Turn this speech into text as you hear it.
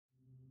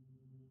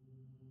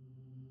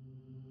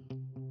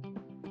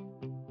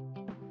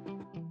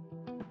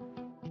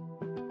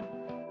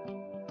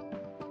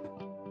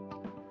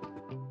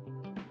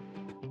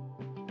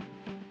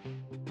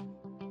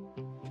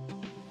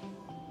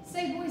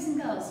So boys and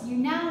girls, you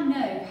now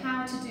know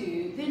how to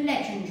do the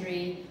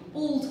legendary,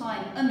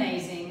 all-time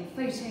amazing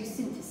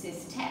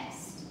photosynthesis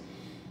test.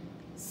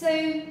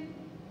 So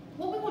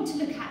what we want to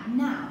look at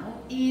now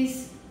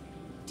is,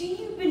 do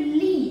you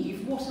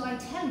believe what I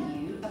tell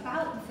you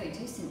about the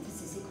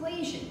photosynthesis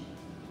equation?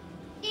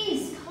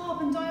 Is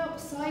carbon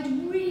dioxide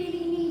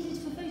really needed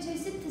for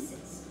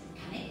photosynthesis?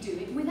 Can it do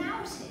it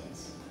without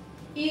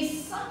it?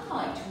 Is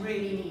sunlight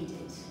really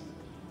needed?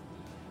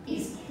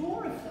 Is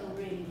chlorophyll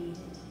really needed?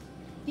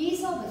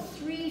 These are the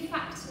three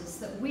factors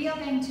that we are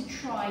going to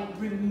try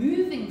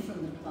removing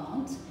from the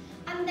plant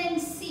and then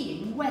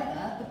seeing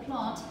whether the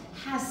plant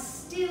has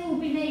still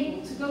been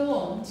able to go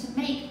on to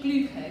make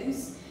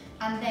glucose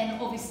and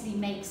then obviously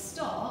make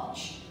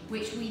starch,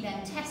 which we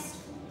then test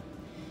for.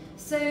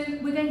 So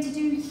we're going to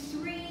do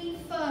 3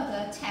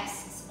 further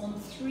tests on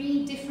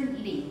 3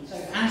 different leaves. So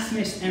as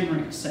Miss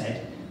Emmerich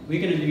said,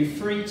 we're going to do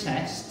 3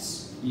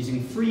 tests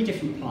using 3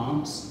 different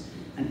plants,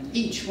 and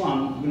each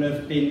one will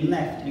have been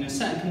left in a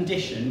certain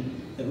condition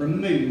that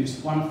removes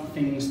one of the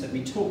things that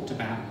we talked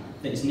about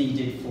that is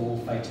needed for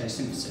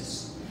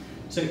photosynthesis.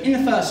 So in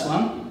the first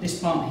one, this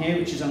plant here,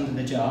 which is under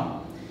the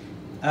jar,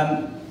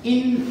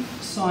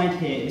 inside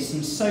here is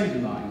some soda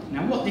lime.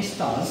 Now what this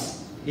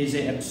does is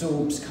it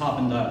absorbs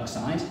carbon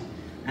dioxide,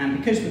 and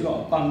because we've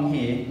got a bung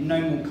here, no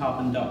more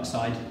carbon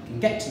dioxide can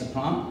get to the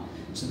plant,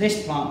 so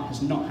this plant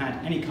has not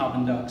had any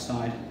carbon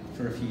dioxide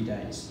for a few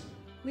days.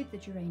 With the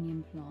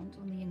geranium plant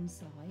on the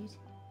inside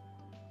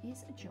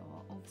is a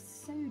jar of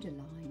soda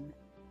lime.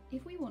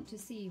 If we want to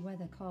see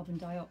whether carbon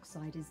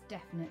dioxide is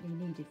definitely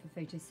needed for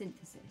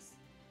photosynthesis,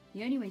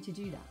 the only way to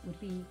do that would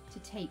be to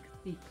take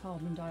the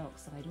carbon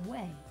dioxide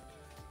away.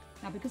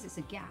 Now because it's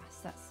a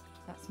gas,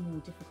 that's more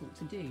difficult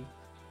to do.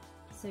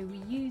 So we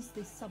use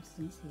this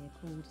substance here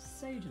called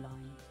soda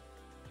lime.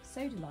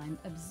 Soda lime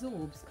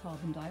absorbs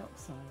carbon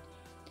dioxide.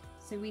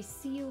 So we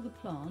seal the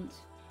plant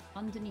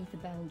underneath a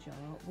bell jar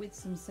with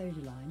some soda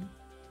lime,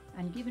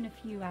 and given a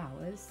few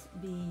hours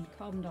the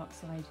carbon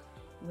dioxide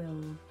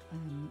will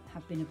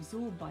have been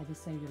absorbed by the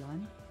soda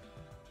lime,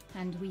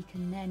 and we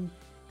can then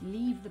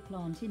leave the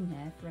plant in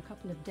there for a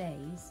couple of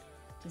days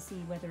to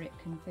see whether it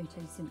can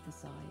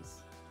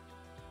photosynthesize.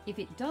 If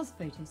it does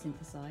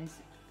photosynthesize,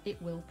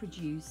 it will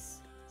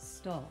produce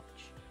starch.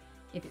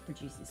 If it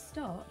produces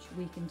starch,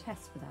 we can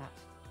test for that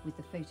with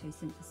the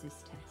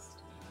photosynthesis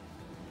test.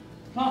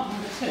 Plant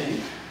number 2,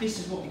 this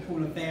is what we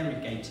call a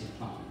variegated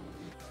plant.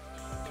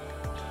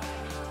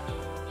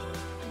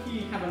 If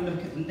you have a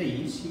look at the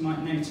leaves, you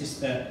might notice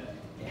that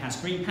it has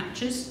green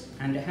patches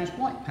and it has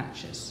white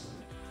patches.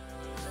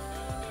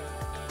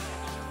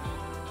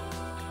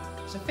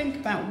 So think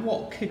about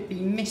what could be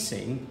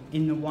missing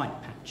in the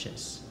white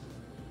patches.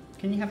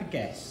 Can you have a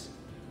guess?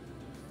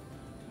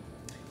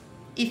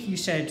 If you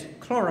said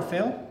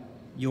chlorophyll,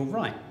 you're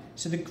right.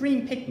 So the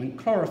green pigment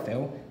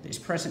chlorophyll that is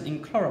present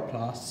in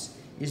chloroplasts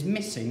is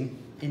missing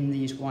in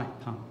these white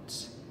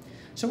parts.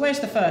 So where's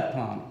the third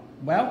plant?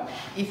 Well,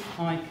 if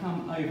I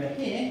come over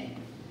here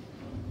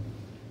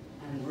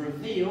and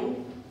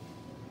reveal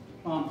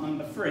plant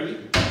number 3,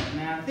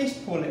 now this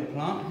poor little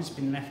plant has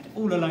been left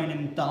all alone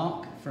in the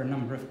dark for a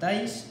number of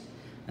days,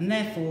 and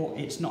therefore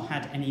it's not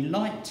had any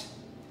light.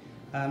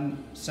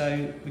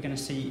 So we're going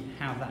to see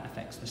how that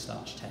affects the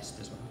starch test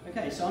as well.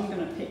 Okay, so I'm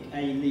going to pick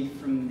a leaf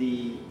from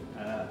the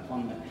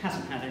one that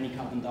hasn't had any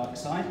carbon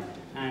dioxide,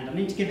 and I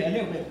need to give it a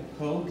little bit of a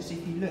pull, because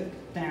if you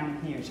look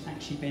down here, it's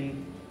actually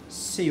been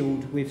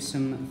sealed with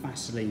some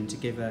Vaseline to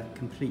give a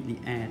completely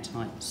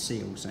airtight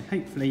seal. So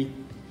hopefully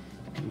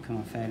it can come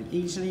off fairly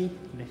easily.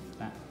 Lift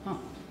that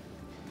up,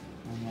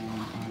 and then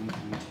I'm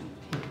going to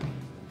pick,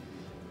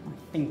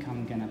 I think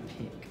I'm going to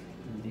pick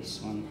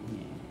this one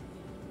here.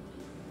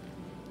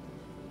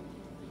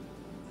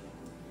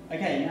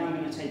 Okay, now I'm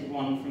going to take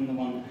one from the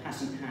one that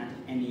hasn't had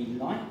any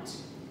light.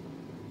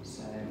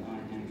 So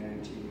I am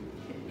going to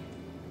pick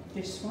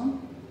this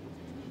one.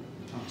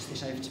 Pass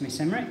this over to Miss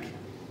Emmerich.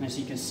 And as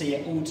you can see,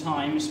 at all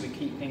times we're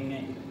keeping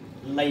it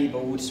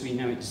labelled so we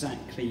know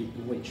exactly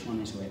which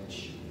one is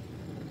which.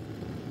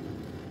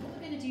 What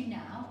we're going to do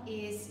now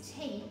is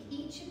take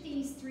each of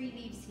these 3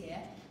 leaves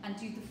here and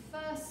do the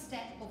first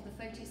step of the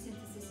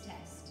photosynthesis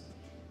test.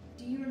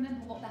 Do you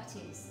remember what that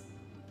is?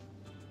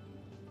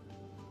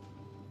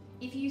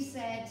 If you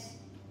said,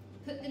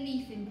 put the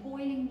leaf in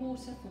boiling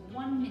water for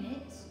 1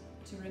 minute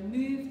to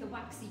remove the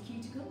waxy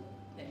cuticle,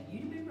 then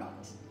you'd be right.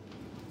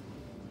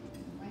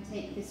 I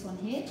take this one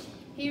here.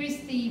 Here is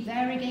the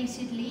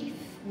variegated leaf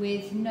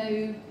with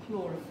no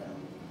chlorophyll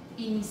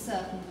in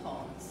certain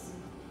parts.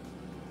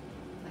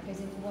 That goes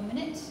in for 1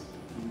 minute.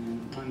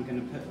 And I'm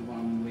going to put the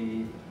one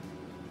with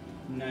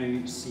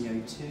no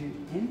CO2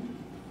 in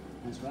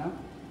as well.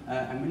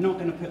 And we're not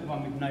going to put the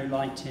one with no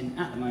light in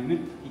at the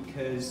moment,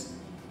 because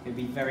it would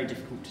be very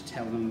difficult to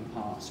tell them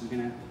apart. So we're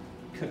going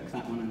to cook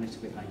that one a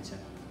little bit later.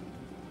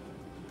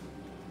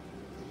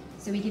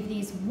 So we give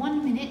these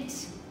 1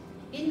 minute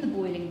in the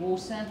boiling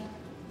water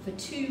for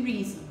 2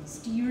 reasons.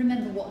 Do you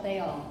remember what they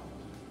are?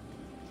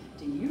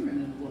 Do you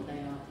remember what they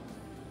are?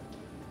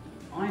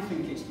 I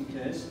think it's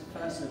because,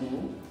 first of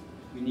all,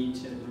 we need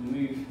to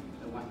remove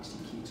the waxy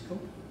cuticle.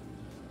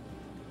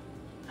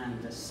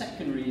 And the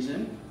second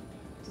reason,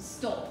 to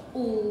stop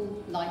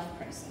all life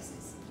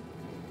processes.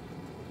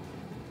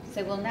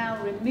 So we'll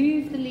now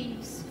remove the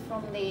leaves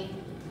from the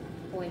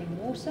boiling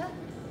water.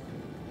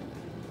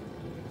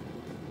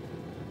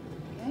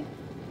 Okay,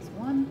 there's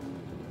one.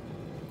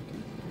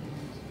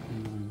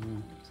 Turn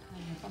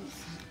the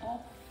Bunsen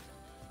off.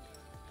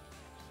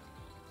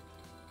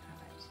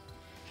 Perfect.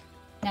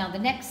 Now the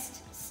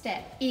next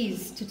step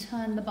is to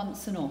turn the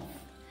Bunsen off.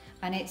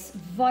 And it's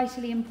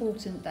vitally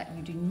important that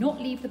you do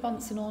not leave the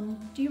Bunsen on.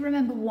 Do you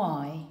remember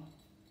why?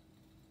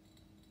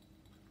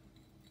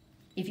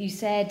 If you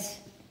said,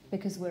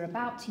 because we're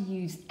about to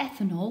use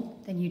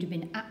ethanol, then you'd have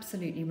been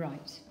absolutely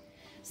right.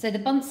 So the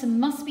Bunsen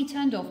must be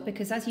turned off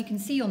because, as you can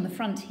see on the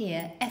front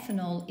here,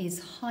 ethanol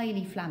is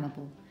highly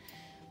flammable.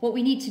 What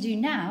we need to do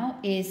now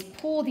is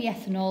pour the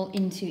ethanol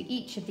into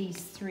each of these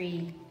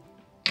three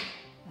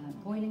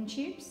boiling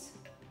tubes.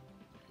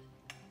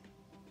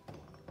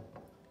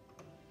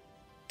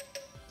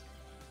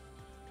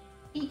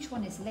 Each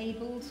one is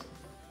labelled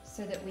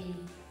so that we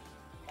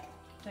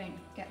don't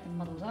get them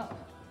muddled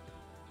up.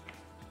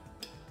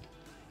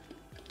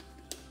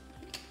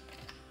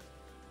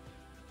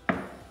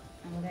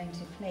 And we're going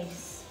to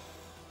place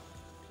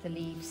the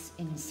leaves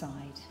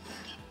inside.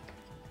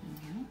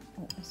 Now,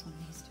 oh, this one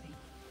needs to be.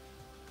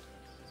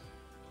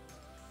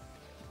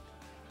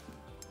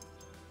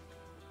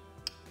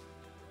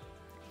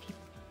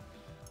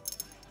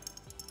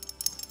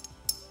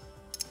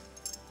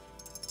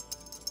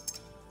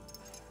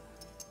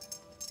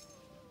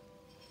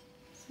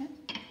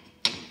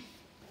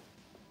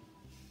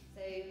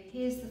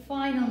 Here's the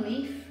final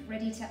leaf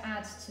ready to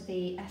add to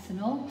the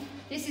ethanol.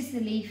 This is the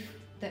leaf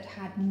that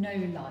had no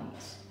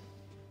light.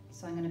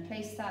 So I'm going to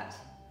place that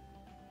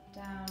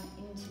down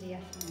into the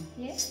ethanol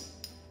here.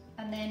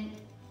 And then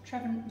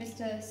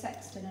Mr.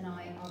 Sexton and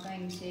I are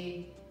going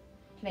to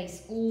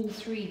place all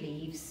three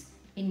leaves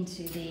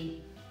into the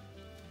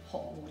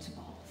hot water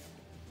bath.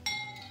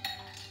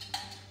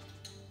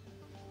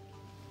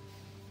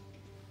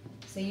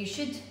 So you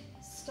should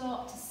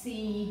start to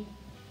see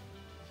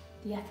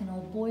the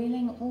ethanol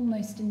boiling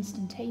almost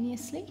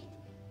instantaneously.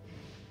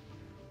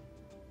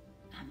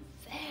 And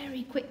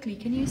very quickly,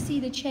 can you see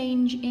the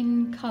change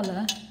in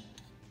colour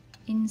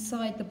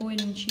inside the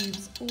boiling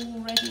tubes?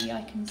 Already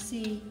I can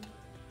see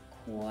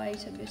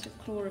quite a bit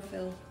of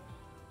chlorophyll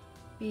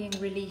being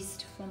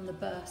released from the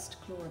burst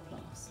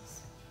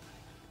chloroplasts.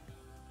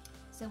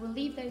 So we'll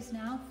leave those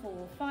now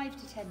for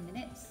 5 to 10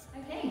 minutes.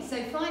 Okay,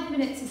 so 5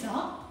 minutes is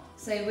up.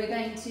 So we're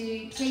going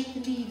to take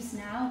the leaves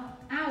now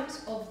out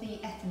of the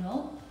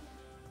ethanol.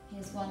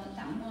 Here's one,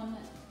 that one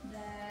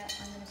there.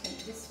 I'm going to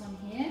take this one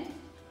here.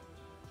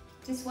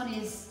 This one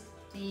is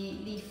the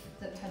leaf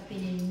that had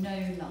been in no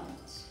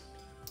light.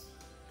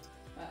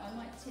 Right, I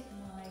might tip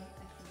my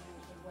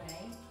ethanol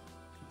away.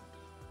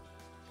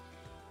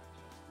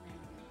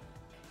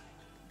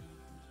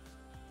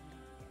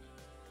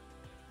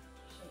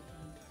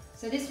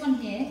 So this one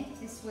here,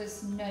 this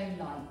was no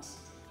light.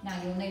 Now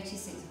you'll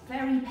notice it's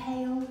very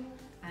pale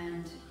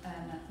and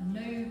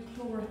no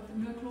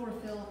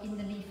chlorophyll in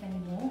the leaf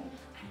anymore,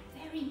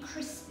 and very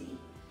crispy.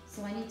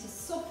 So I need to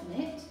soften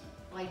it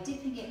by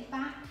dipping it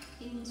back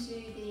into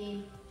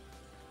the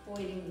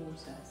boiling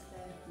water. So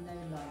there's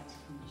no light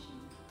condition.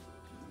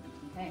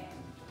 Okay.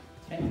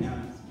 Okay, now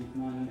let's give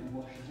mine a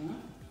little wash as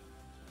well.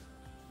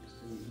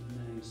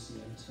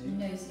 Just no CO2.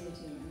 No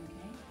CO2,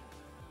 okay.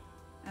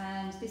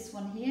 And this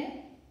one here,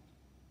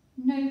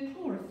 no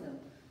chlorophyll.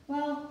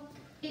 Well,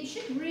 it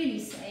should really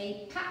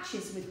say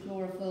patches with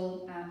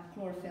chlorophyll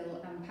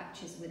and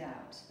patches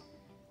without.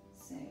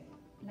 So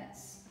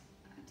let's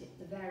dip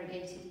the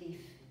variegated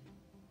leaf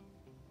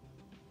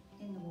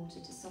in the water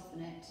to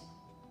soften it.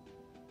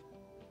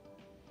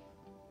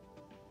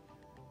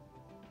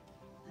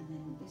 And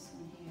then this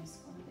one here has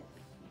gone a bit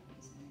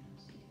floppy, so I'll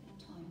just give it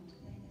time to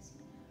lay this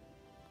one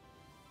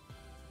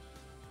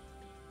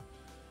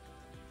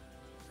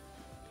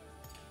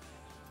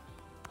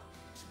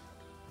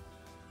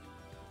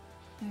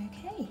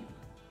out. Okay,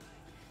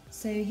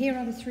 so here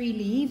are the three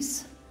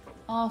leaves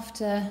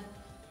after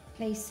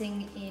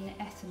placing in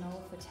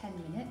ethanol for 10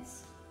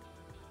 minutes,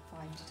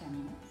 5 to 10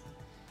 minutes.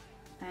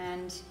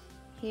 And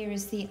here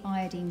is the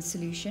iodine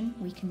solution.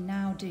 We can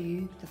now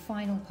do the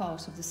final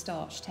part of the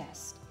starch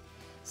test.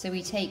 So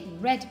we take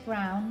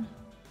red-brown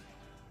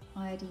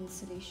iodine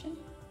solution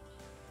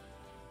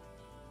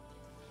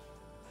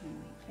and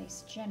we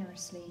place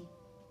generously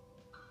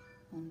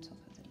on top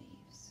of the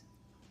leaves.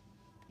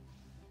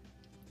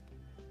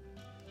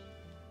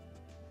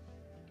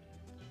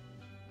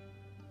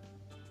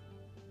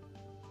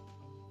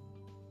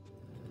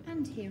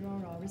 And here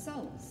are our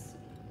results.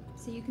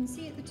 So you can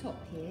see at the top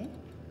here,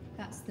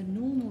 that's the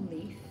normal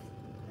leaf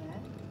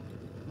there,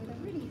 with a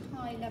really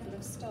high level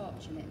of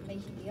starch in it,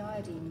 making the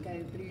iodine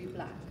go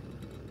blue-black.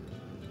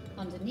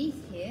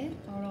 Underneath here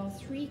are our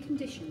three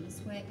conditions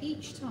where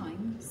each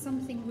time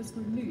something was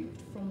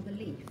removed from the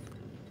leaf.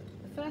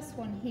 The first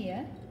one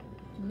here,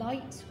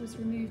 light was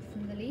removed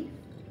from the leaf.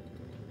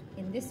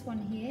 In this one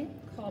here,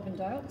 carbon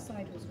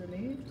dioxide was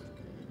removed,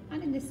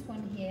 and in this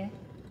one here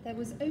there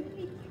was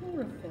only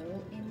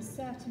chlorophyll in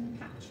certain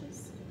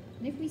patches.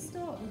 And if we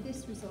start with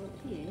this result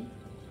here,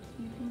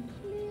 you can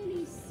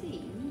clearly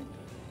see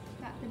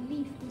that the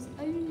leaf was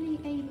only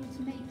able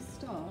to make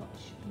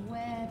starch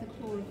where the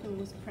chlorophyll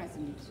was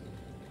present.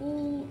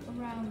 All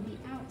around the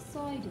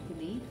outside of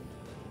the leaf,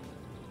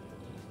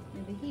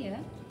 over here,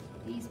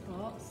 these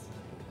parts,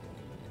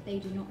 they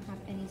do not have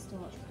any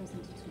starch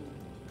present at all.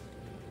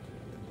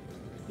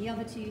 The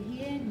other two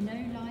here,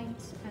 no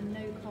light and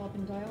no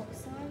carbon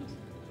dioxide.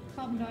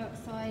 Carbon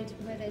dioxide,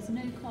 where there's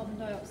no carbon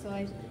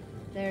dioxide,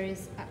 there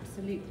is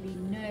absolutely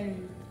no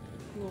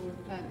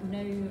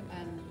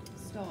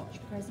starch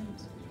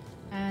present.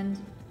 And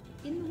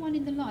in the one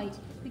in the light,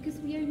 because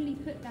we only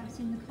put that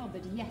in the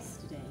cupboard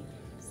yesterday,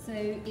 so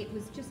it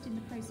was just in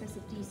the process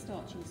of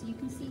de-starching. So you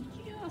can see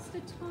just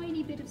a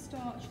tiny bit of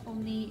starch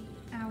on the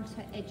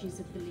outer edges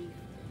of the leaf.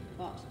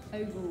 But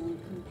overall,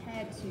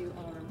 compared to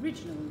our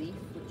original leaf,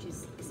 which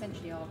is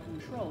essentially our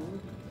control,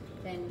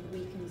 then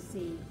we can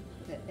see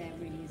that there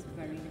really is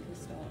very little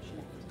starch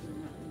left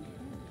in that leaf.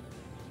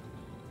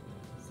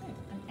 So,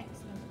 an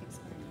excellent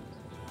experiment.